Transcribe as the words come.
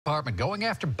Department going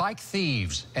after bike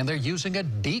thieves, and they're using a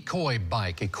decoy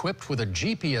bike equipped with a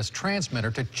GPS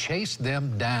transmitter to chase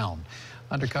them down.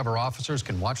 Undercover officers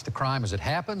can watch the crime as it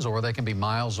happens, or they can be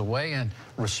miles away and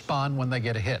respond when they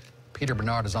get a hit. Peter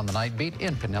Bernard is on the night beat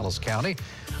in Pinellas County.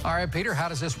 All right, Peter, how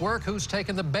does this work? Who's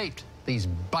taking the bait, these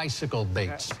bicycle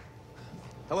baits?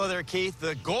 Hello there, Keith.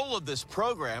 The goal of this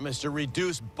program is to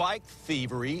reduce bike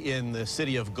thievery in the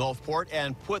city of Gulfport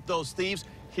and put those thieves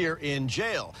here in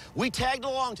jail. We tagged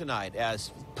along tonight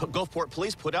as Gulfport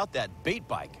Police put out that bait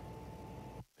bike.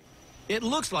 It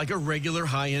looks like a regular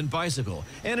high-end bicycle,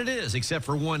 and it is, except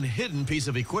for one hidden piece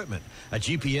of equipment, a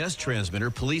GPS transmitter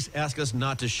police ask us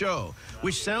not to show,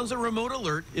 which sounds a remote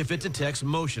alert if it detects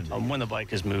motion. When the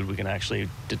bike is moved, we can actually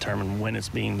determine when it's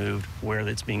being moved, where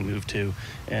it's being moved to,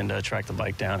 and track the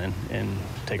bike down and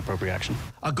take appropriate action.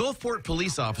 A Gulfport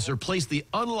police officer placed the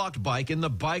unlocked bike in the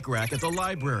bike rack at the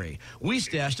library. We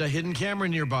stashed a hidden camera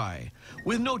nearby.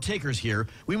 With no takers here,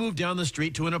 we moved down the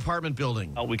street to an apartment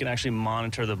building. We can actually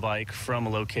monitor the bike from a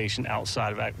location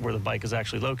outside of where the bike is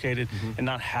actually located and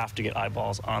not have to get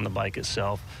eyeballs on the bike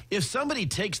itself. If somebody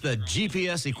takes the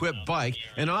GPS-equipped bike,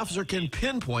 an officer can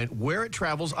pinpoint where it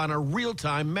travels on a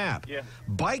real-time map.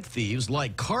 Bike thieves,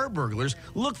 like car burglars,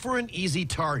 look for an easy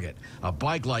target, a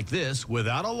bike like this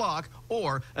without a lock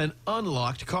or an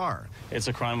unlocked car. It's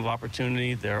a crime of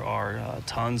opportunity. There are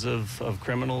tons of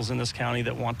criminals in this county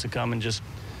that want to come and just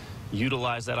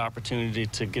utilize that opportunity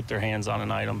to get their hands on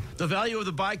an item. The value of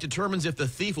the bike determines if the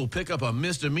thief will pick up a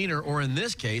misdemeanor or, in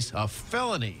this case, a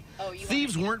felony.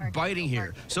 Thieves weren't biting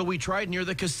here, so we tried near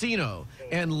the casino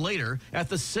and later at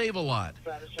the Save-A-Lot.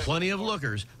 Plenty of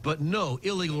lookers, but no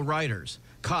illegal riders.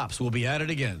 Cops will be at it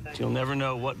again. You'll never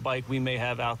know what bike we may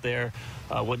have out there,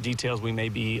 what details we may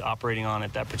be operating on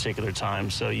at that particular time,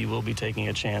 so you will be taking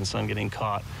a chance on getting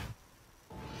caught.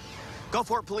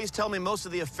 Gulfport Police tell me most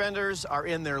of the offenders are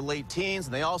in their late teens,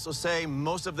 and they also say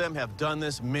most of them have done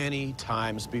this many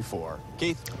times before.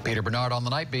 Keith? Peter Bernard on the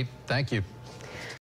night beat. Thank you.